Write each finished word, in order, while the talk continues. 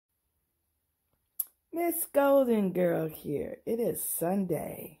Miss Golden Girl here. It is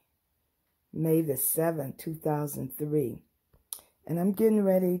Sunday, May the 7th, 2003. And I'm getting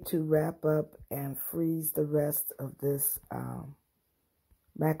ready to wrap up and freeze the rest of this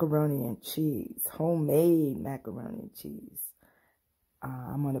macaroni and cheese, homemade macaroni and cheese.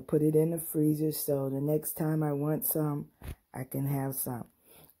 I'm going to put it in the freezer so the next time I want some, I can have some.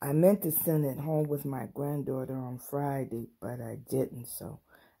 I meant to send it home with my granddaughter on Friday, but I didn't, so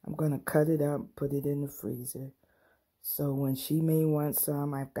I'm going to cut it up, put it in the freezer. So when she may want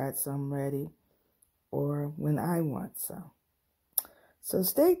some, I've got some ready, or when I want some. So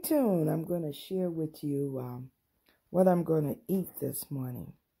stay tuned. I'm going to share with you what I'm going to eat this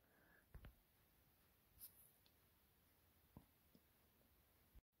morning.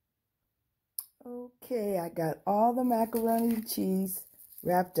 Okay, I got all the macaroni and cheese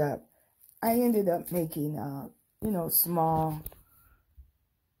wrapped up. I ended up making, small. I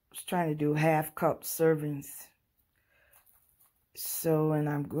was trying to do half-cup servings. So,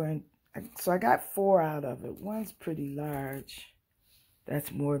 I got 4 out of it. One's pretty large.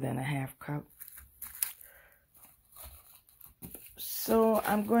 That's more than a half cup. So,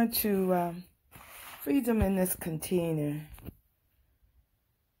 I'm going to freeze them in this container.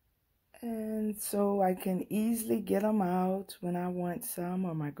 And so I can easily get them out when I want some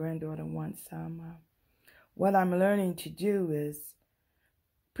or my granddaughter wants some. What I'm learning to do is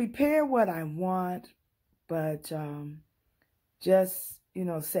prepare what I want, but just,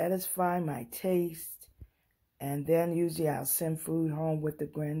 satisfy my taste. And then usually I'll send food home with the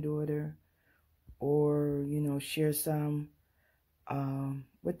granddaughter or, share some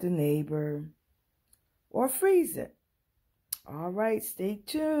with the neighbor or freeze it. All right, stay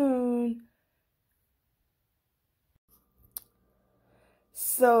tuned.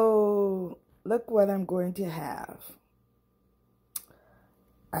 So, look what I'm going to have.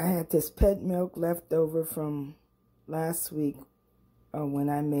 I had this pet milk left over from last week when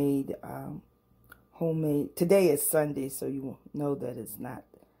I made homemade. Today is Sunday, so you know that it's not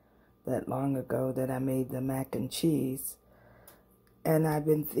that long ago that I made the mac and cheese. And I've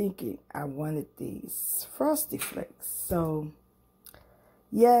been thinking I wanted these Frosty Flakes. So,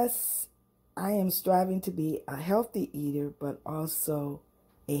 yes, I am striving to be a healthy eater, but also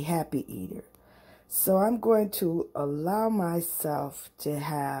a happy eater. So I'm going to allow myself to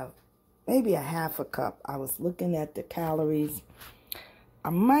have maybe a half a cup. I was looking at the calories. I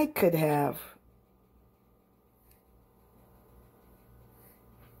might could have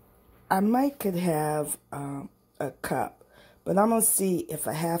a cup. But I'm going to see if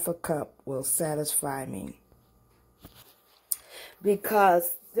a half a cup will satisfy me.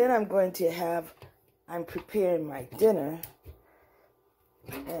 Because then I'm preparing my dinner.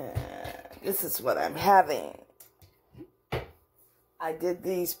 And this is what I'm having. I did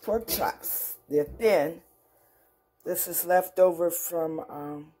these pork chops. They're thin. This is left over from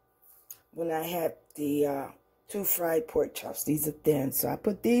when I had the 2 fried pork chops. These are thin. So I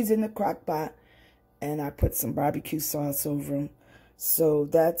put these in the crock pot. And I put some barbecue sauce over them. So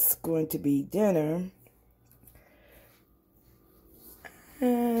that's going to be dinner.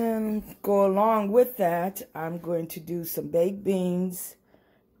 And go along with that, I'm going to do some baked beans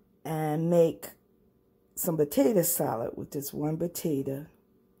and make some potato salad with this one potato.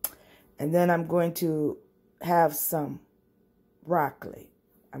 And then I'm going to have some broccoli.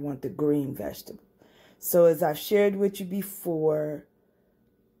 I want the green vegetable. So as I've shared with you before,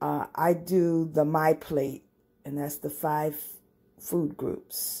 I do the Myplate, and that's the 5 food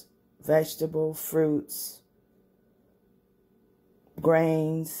groups: vegetable, fruits,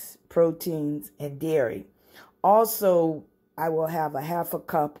 grains, proteins, and dairy. Also, I will have a half a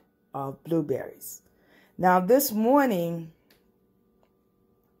cup of blueberries. Now, this morning,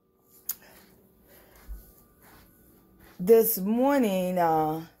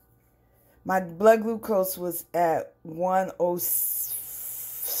 my blood glucose was at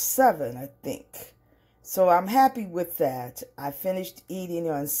 107, I think. So I'm happy with that. I finished eating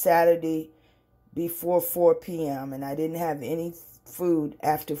on Saturday before 4 p.m. and I didn't have any food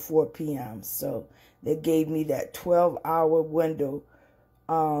after 4 p.m. So they gave me that 12-hour window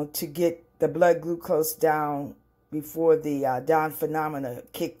to get the blood glucose down before the Down phenomena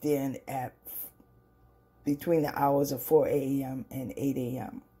kicked in at between the hours of 4 a.m. and 8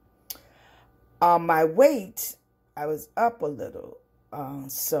 a.m. My weight, I was up a little.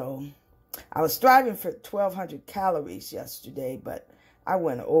 So I was striving for 1,200 calories yesterday, but I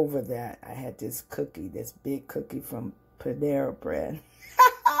went over that. I had this cookie, this big cookie from Panera Bread.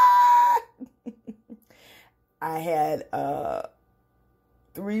 I had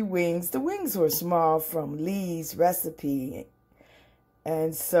 3 wings. The wings were small from Lee's recipe.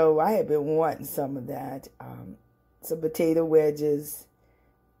 And so I had been wanting some of that. Some potato wedges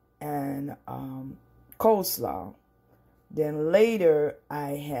and coleslaw. Then later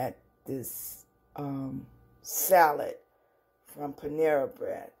I had this salad from Panera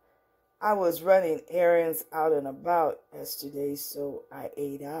Bread. I was running errands out and about yesterday, so I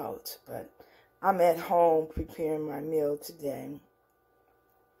ate out. But I'm at home preparing my meal today.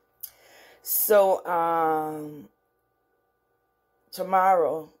 So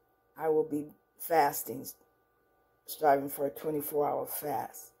tomorrow I will be fasting, striving for a 24-hour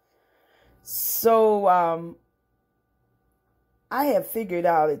fast. So I have figured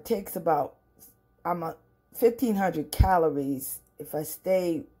out it takes about 1,500 calories. If I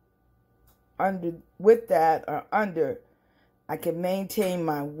stay with that or under, I can maintain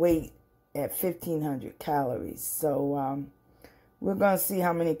my weight at 1,500 calories. So we're going to see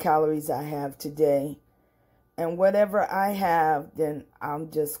how many calories I have today. And whatever I have, then I'm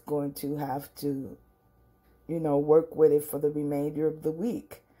just going to have to, work with it for the remainder of the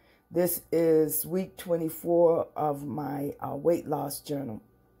week. This is week 24 of my weight loss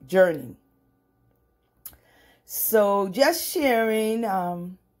journey. So just sharing,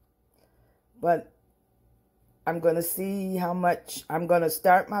 but I'm going to see how much. I'm going to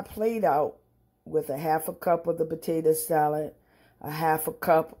start my plate out with a half a cup of the potato salad, a half a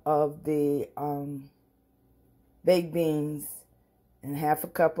cup of the baked beans, and half a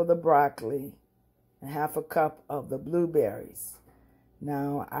cup of the broccoli, and half a cup of the blueberries.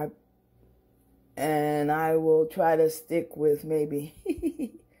 Now, I will try to stick with maybe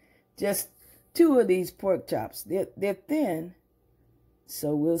just 2 of these pork chops. They're thin,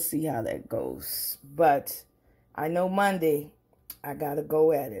 so we'll see how that goes. But I know Monday I got to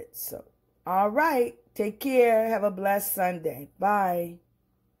go at it. So, all right. Take care. Have a blessed Sunday. Bye.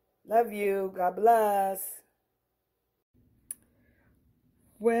 Love you. God bless.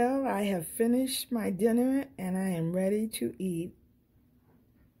 Well, I have finished my dinner and I am ready to eat.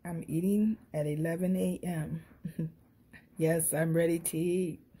 I'm eating at 11 a.m. Yes, I'm ready to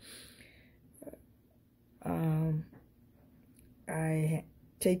eat. I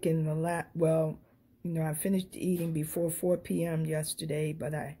taken I finished eating before 4 p.m. yesterday,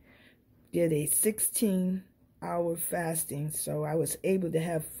 but I did a 16-hour fasting, so I was able to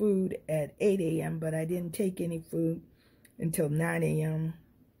have food at 8 a.m., but I didn't take any food until 9 a.m.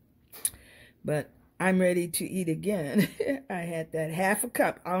 But I'm ready to eat again. I had that half a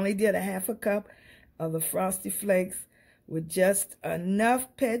cup. I only did a half a cup of the Frosty Flakes with just enough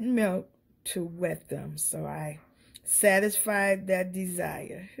pet milk to wet them. So I satisfied that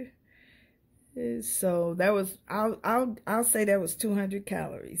desire. So that was, I'll say that was 200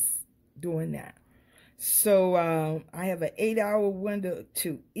 calories doing that. So I have an 8-hour window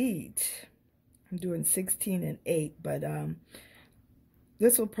to eat. I'm doing 16 and 8, but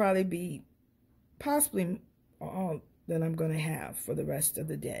this will probably be possibly all that I'm going to have for the rest of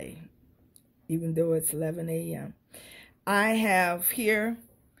the day, even though it's 11 a.m. I have here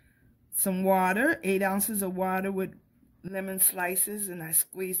some water, 8 ounces of water with lemon slices, and I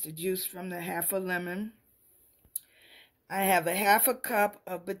squeezed the juice from the half a lemon. I have a half a cup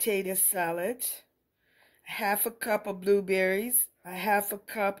of potato salad, half a cup of blueberries, a half a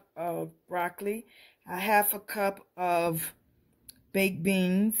cup of broccoli, a half a cup of baked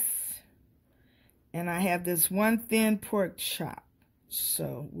beans, and I have this one thin pork chop.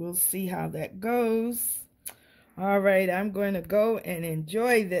 So we'll see how that goes. All right, I'm going to go and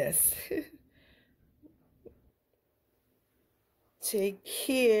enjoy this. Take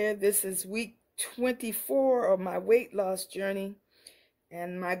care. This is week 24 of my weight loss journey.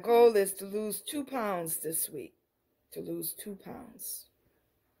 And my goal is to lose 2 pounds this week. To lose 2 pounds.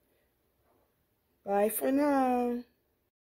 Bye for now.